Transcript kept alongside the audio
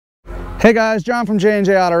Hey guys, John from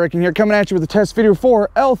J&J Auto Wrecking here, coming at you with a test video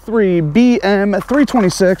for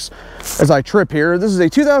l3bm326 as I trip here. This is a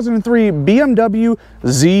 2003 BMW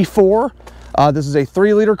Z4. This is a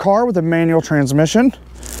 3-liter car with a manual transmission.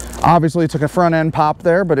 Obviously, it took a front end pop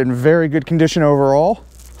there, but in very good condition overall.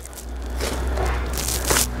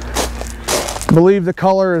 I believe the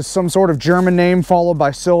color is some sort of German name followed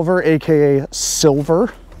by silver, aka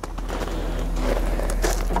silver.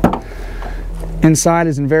 Inside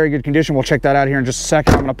is in very good condition. We'll check that out here in just a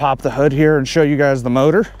second. I'm going to pop the hood here and show you guys the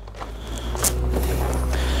motor.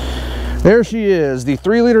 There she is, the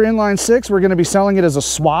 3-liter inline 6. We're going to be selling it as a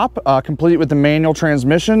swap, complete with the manual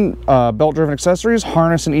transmission, belt-driven accessories,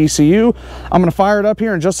 harness, and ECU. I'm going to fire it up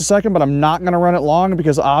here in just a second, but I'm not going to run it long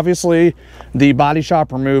because obviously the body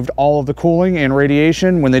shop removed all of the cooling and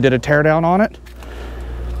radiation when they did a teardown on it.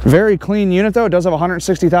 Very clean unit though. It does have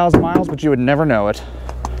 160,000 miles, but you would never know it.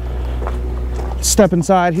 Step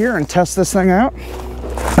inside here and test this thing out.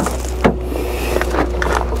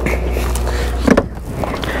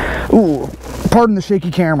 Ooh, pardon the shaky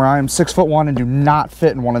camera. I am 6'1" and do not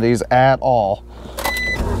fit in one of these at all.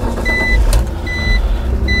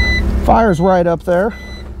 Fire's right up there.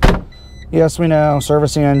 Yes, we know,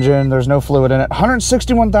 service the engine, there's no fluid in it.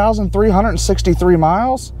 161,363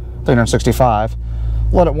 miles, 365.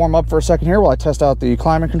 Let it warm up for a second here while I test out the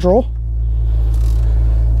climate control.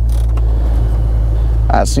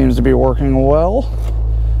 That seems to be working well.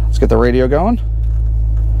 Let's get the radio going.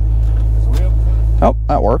 Oh,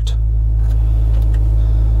 that worked.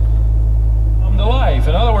 The life.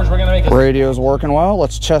 In other words, we're going to make it. Radio's working well.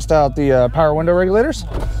 Let's test out the power window regulators.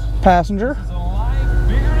 Passenger. It's a live,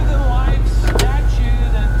 bigger than life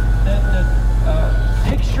statue that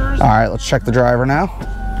pictures. All right, let's check the driver now.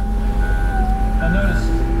 I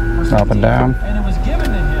noticed. Up and down. And it was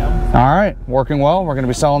given to him. All right, working well. We're going to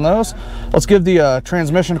be selling those. Let's give the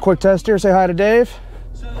transmission a quick test here. Say hi to Dave.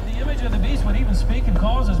 So that the image of the beast would even speak and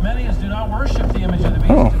cause as many as do not worship the image of the beast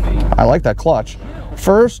to be. I like that clutch.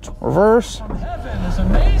 First, reverse. From heaven is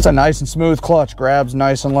amazing. It's a nice and smooth clutch. Grabs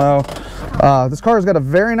nice and low. This car's got a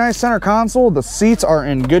very nice center console. The seats are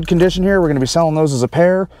in good condition here. We're going to be selling those as a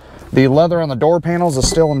pair. The leather on the door panels is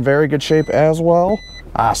still in very good shape as well.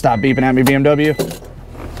 Stop beeping at me, BMW.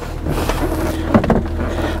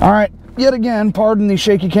 All right, yet again, pardon the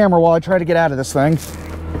shaky camera while I try to get out of this thing.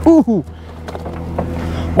 Ooh,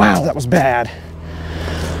 wow, that was bad.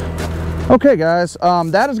 Okay, guys,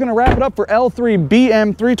 that is going to wrap it up for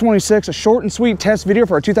l3bm326, a short and sweet test video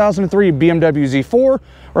for our 2003 BMW Z4.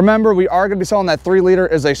 Remember, we are going to be selling that 3-liter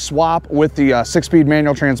as a swap with the 6-speed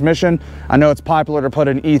manual transmission. I know it's popular to put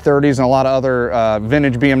in E30s and a lot of other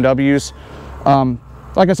vintage BMWs.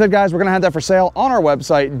 Like I said, guys, we're going to have that for sale on our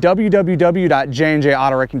website,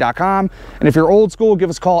 www.jnjautoracking.com. And if you're old school, give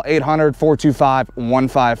us a call,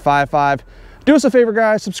 800-425-1555. Do us a favor,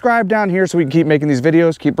 guys, subscribe down here so we can keep making these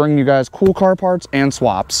videos, keep bringing you guys cool car parts and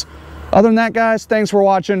swaps. Other than that, guys, thanks for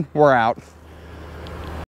watching. We're out.